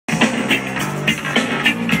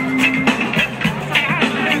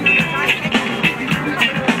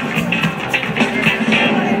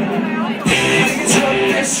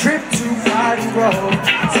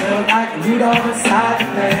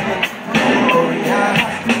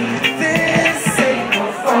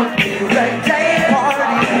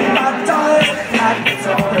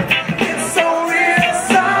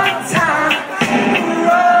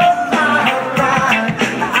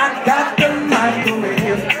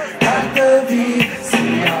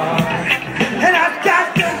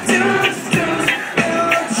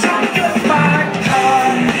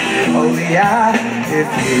If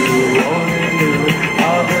you only knew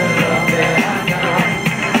all the love that I got.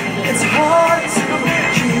 It's hard to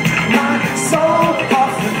keep my soul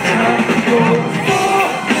off the ground.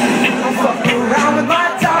 I'm fucking around with my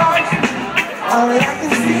dog. All that I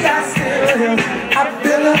can see, I still I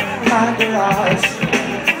fill up my garage.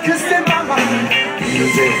 'Cause in my mind,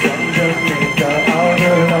 music from the